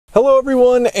Hello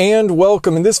everyone and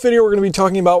welcome. In this video we're going to be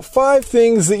talking about 5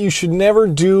 things that you should never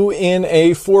do in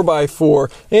a 4x4.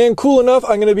 And cool enough,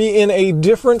 I'm going to be in a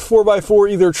different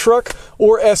 4x4, either truck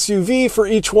or SUV for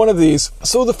each one of these.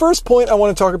 So the first point I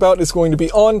want to talk about is going to be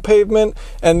on pavement,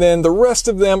 and then the rest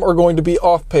of them are going to be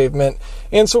off pavement.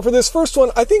 And so for this first one,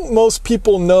 I think most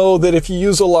people know that if you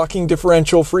use a locking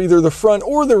differential for either the front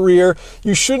or the rear,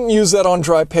 you shouldn't use that on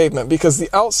dry pavement because the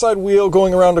outside wheel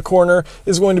going around a corner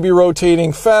is going to be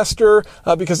rotating faster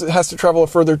because it has to travel a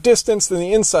further distance than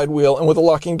the inside wheel. And with a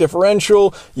locking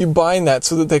differential, you bind that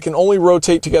so that they can only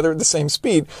rotate together at the same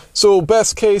speed. So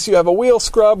best case, you have a wheel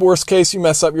scrub. Worst case, you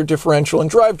mess up your differential and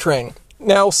drivetrain.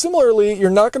 Now, similarly,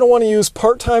 you're not going to want to use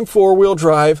part-time four-wheel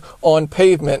drive on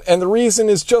pavement, and the reason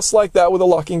is just like that with a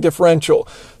locking differential.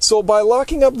 So by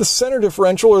locking up the center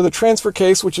differential, or the transfer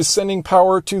case, which is sending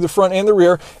power to the front and the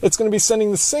rear, it's going to be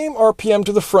sending the same RPM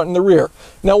to the front and the rear.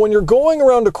 Now, when you're going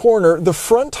around a corner, the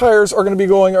front tires are going to be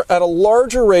going at a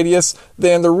larger radius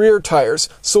than the rear tires.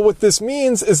 So what this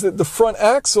means is that the front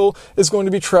axle is going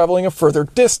to be traveling a further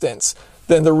distance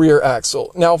than the rear axle.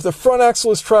 Now, if the front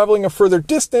axle is traveling a further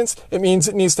distance, it means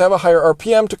it needs to have a higher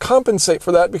RPM to compensate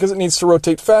for that because it needs to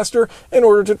rotate faster in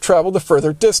order to travel the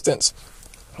further distance.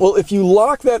 Well, if you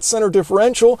lock that center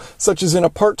differential, such as in a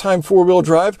part-time four-wheel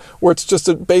drive, where it's just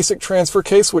a basic transfer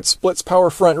case which splits power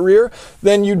front and rear,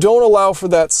 then you don't allow for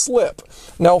that slip.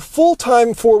 Now,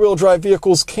 full-time four-wheel drive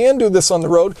vehicles can do this on the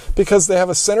road because they have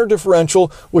a center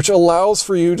differential which allows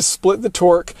for you to split the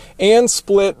torque and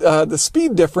split the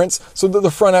speed difference so that the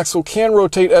front axle can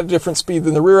rotate at a different speed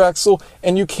than the rear axle,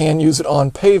 and you can use it on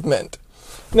pavement.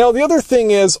 Now, the other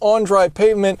thing is, on dry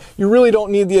pavement, you really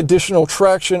don't need the additional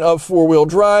traction of four-wheel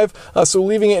drive, so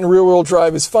leaving it in rear-wheel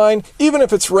drive is fine. Even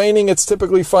if it's raining, it's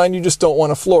typically fine. You just don't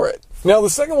want to floor it. Now,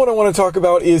 the second one I want to talk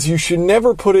about is you should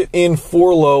never put it in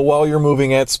 4-low while you're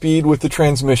moving at speed with the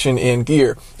transmission in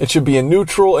gear. It should be in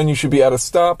neutral and you should be at a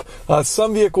stop.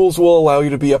 Some vehicles will allow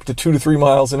you to be up to 2 to 3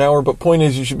 miles an hour, but point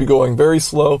is you should be going very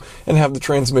slow and have the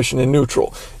transmission in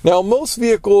neutral. Now, most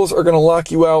vehicles are going to lock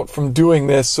you out from doing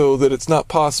this so that it's not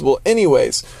possible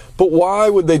anyways. But why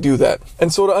would they do that?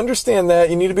 And so to understand that,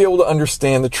 you need to be able to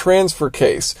understand the transfer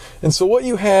case. And so what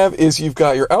you have is you've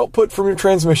got your output from your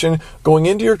transmission going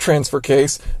into your transfer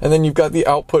case, and then you've got the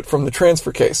output from the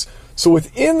transfer case. So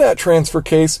within that transfer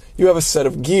case, you have a set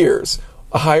of gears,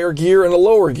 a higher gear and a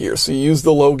lower gear. So you use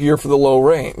the low gear for the low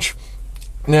range.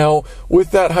 Now, with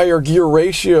that higher gear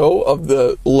ratio of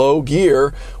the low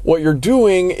gear, what you're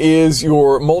doing is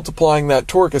you're multiplying that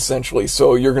torque essentially.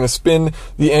 So you're going to spin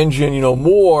the engine,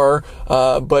 more,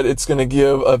 but it's going to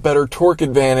give a better torque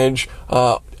advantage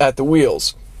at the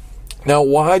wheels. Now,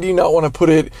 why do you not want to put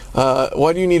it,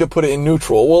 why do you need to put it in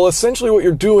neutral? Well, essentially what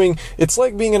you're doing, it's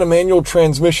like being in a manual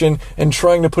transmission and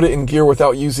trying to put it in gear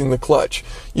without using the clutch.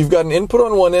 You've got an input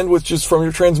on one end, which is from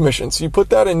your transmission. So you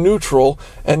put that in neutral,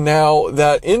 and now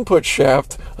that input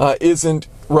shaft isn't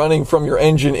running from your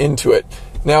engine into it.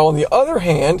 Now, on the other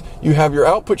hand, you have your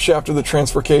output shaft of the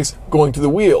transfer case going to the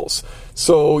wheels.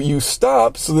 So you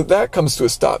stop so that that comes to a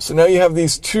stop. So now you have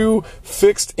these two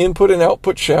fixed input and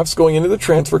output shafts going into the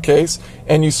transfer case,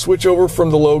 and you switch over from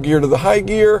the low gear to the high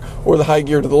gear or the high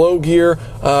gear to the low gear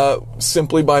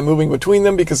simply by moving between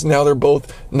them, because now they're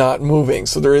both not moving.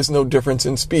 So there is no difference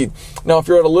in speed. Now, if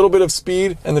you're at a little bit of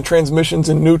speed and the transmission's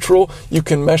in neutral, you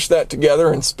can mesh that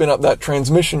together and spin up that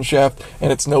transmission shaft,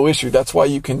 and it's no issue. That's why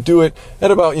you can do it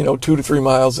at about 2 to 3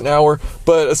 miles an hour.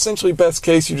 But essentially, best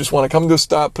case, you just want to come to a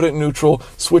stop, put it in neutral,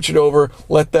 switch it over,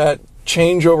 let that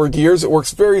change over gears. It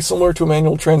works very similar to a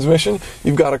manual transmission.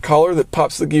 You've got a collar that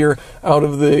pops the gear out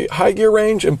of the high gear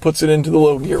range and puts it into the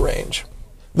low gear range.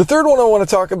 The third one I want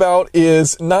to talk about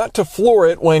is not to floor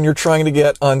it when you're trying to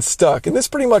get unstuck. And this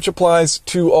pretty much applies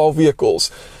to all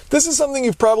vehicles. This is something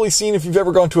you've probably seen if you've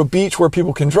ever gone to a beach where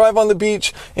people can drive on the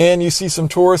beach, and you see some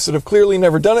tourists that have clearly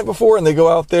never done it before, and they go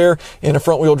out there in a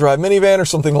front-wheel drive minivan or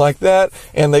something like that,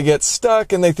 and they get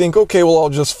stuck, and they think, okay, well, I'll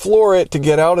just floor it to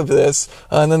get out of this,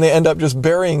 and then they end up just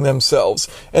burying themselves.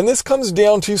 And this comes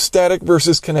down to static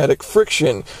versus kinetic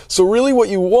friction. So really what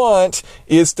you want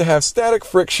is to have static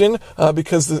friction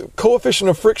because the coefficient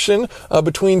of friction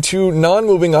between two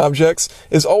non-moving objects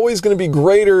is always going to be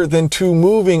greater than two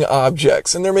moving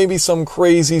objects. And there may may be some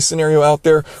crazy scenario out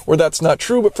there where that's not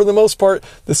true, but for the most part,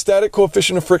 the static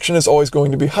coefficient of friction is always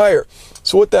going to be higher.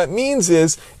 So what that means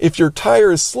is if your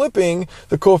tire is slipping,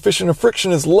 the coefficient of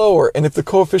friction is lower. And if the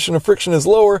coefficient of friction is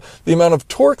lower, the amount of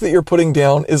torque that you're putting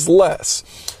down is less.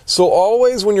 So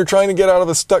always when you're trying to get out of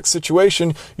a stuck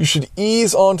situation, you should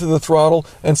ease onto the throttle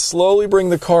and slowly bring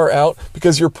the car out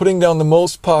because you're putting down the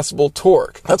most possible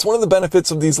torque. That's one of the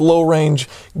benefits of these low range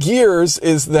gears,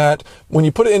 is that when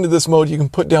you put it into this mode, you can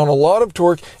put down a lot of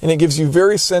torque and it gives you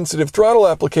very sensitive throttle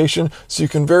application, so you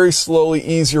can very slowly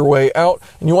ease your way out.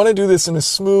 And you want to do this in a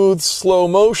smooth, slow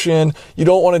motion. You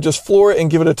don't want to just floor it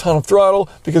and give it a ton of throttle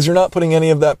because you're not putting any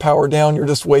of that power down. You're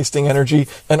just wasting energy,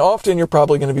 and often you're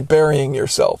probably going to be burying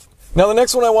yourself. Now, the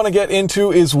next one I want to get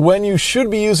into is when you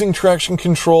should be using traction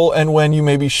control and when you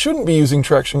maybe shouldn't be using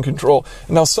traction control.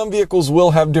 Now, some vehicles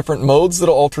will have different modes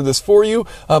that'll alter this for you,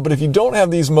 but if you don't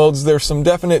have these modes, there's some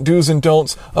definite do's and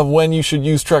don'ts of when you should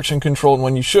use traction control and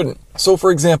when you shouldn't. So,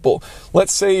 for example,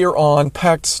 let's say you're on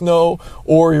packed snow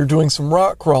or you're doing some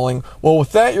rock crawling. Well,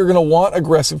 with that, you're going to want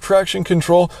aggressive traction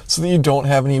control so that you don't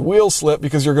have any wheel slip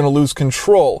because you're going to lose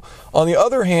control. On the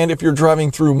other hand, if you're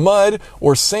driving through mud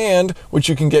or sand, which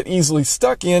you can get easily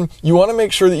stuck in, you want to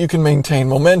make sure that you can maintain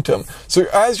momentum. So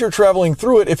as you're traveling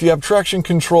through it, if you have traction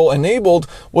control enabled,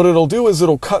 what it'll do is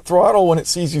it'll cut throttle when it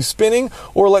sees you spinning,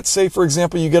 or let's say, for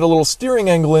example, you get a little steering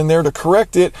angle in there to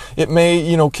correct it. It may,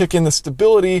 kick in the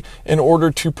stability in order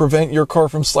to prevent your car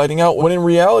from sliding out, when in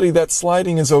reality that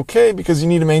sliding is okay because you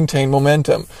need to maintain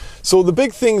momentum. So the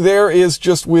big thing there is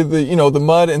just with the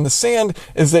mud and the sand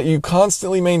is that you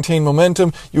constantly maintain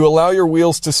momentum. You allow your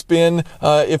wheels to spin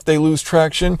if they lose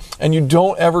traction, and you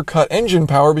don't ever cut engine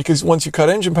power, because once you cut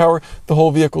engine power, the whole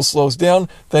vehicle slows down.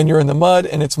 Then you're in the mud,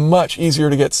 and it's much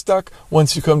easier to get stuck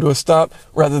once you come to a stop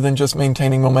rather than just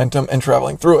maintaining momentum and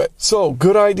traveling through it. So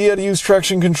good idea to use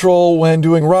traction control when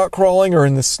doing rock crawling or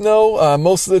in the snow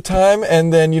most of the time.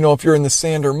 And then, if you're in the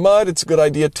sand or mud, it's a good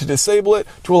idea to disable it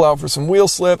to allow for some wheel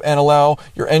slip and allow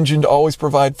your engine to always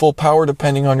provide full power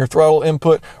depending on your throttle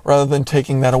input rather than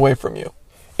taking that away from you.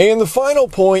 And the final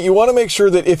point, you want to make sure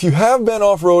that if you have been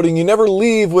off-roading, you never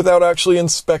leave without actually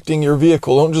inspecting your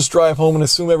vehicle. Don't just drive home and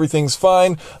assume everything's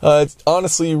fine.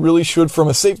 Honestly, you really should, from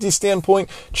a safety standpoint,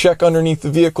 check underneath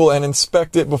the vehicle and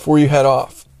inspect it before you head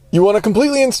off. You want to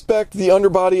completely inspect the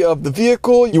underbody of the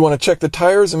vehicle. You want to check the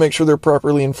tires and make sure they're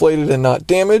properly inflated and not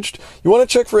damaged. You want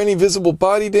to check for any visible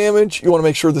body damage. You want to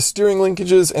make sure the steering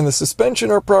linkages and the suspension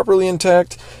are properly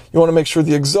intact. You want to make sure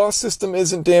the exhaust system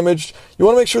isn't damaged. You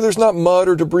want to make sure there's not mud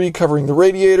or debris covering the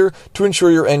radiator to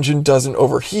ensure your engine doesn't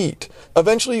overheat.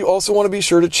 Eventually, you also want to be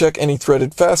sure to check any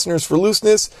threaded fasteners for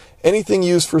looseness, anything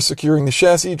used for securing the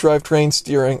chassis, drivetrain,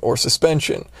 steering, or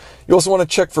suspension. You also want to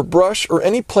check for brush or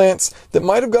any plants that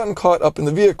might have gotten caught up in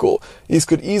the vehicle. These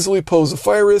could easily pose a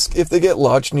fire risk if they get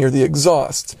lodged near the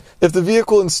exhaust. If the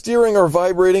vehicle and steering are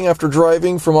vibrating after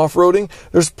driving from off-roading,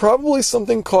 there's probably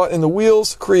something caught in the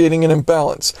wheels, creating an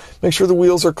imbalance. Make sure the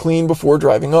wheels are clean before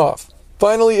driving off.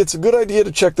 Finally, it's a good idea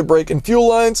to check the brake and fuel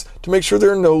lines to make sure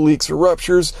there are no leaks or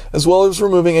ruptures, as well as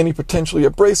removing any potentially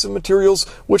abrasive materials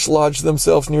which lodge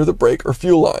themselves near the brake or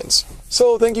fuel lines.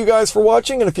 So thank you guys for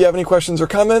watching, and if you have any questions or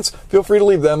comments, feel free to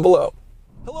leave them below.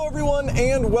 Hello everyone,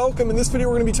 and welcome. In this video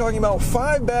we're going to be talking about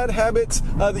 5 bad habits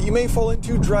that you may fall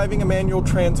into driving a manual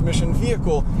transmission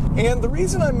vehicle. And the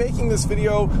reason I'm making this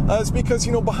video is because,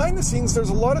 behind the scenes there's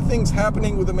a lot of things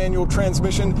happening with a manual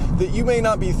transmission that you may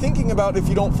not be thinking about if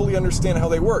you don't fully understand how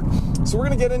they work. So we're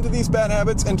going to get into these bad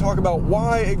habits and talk about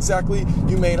why exactly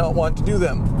you may not want to do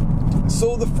them.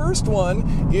 So the first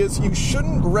one is you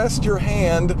shouldn't rest your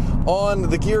hand on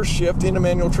the gear shift in a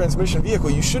manual transmission vehicle.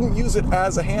 You shouldn't use it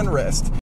as a hand rest.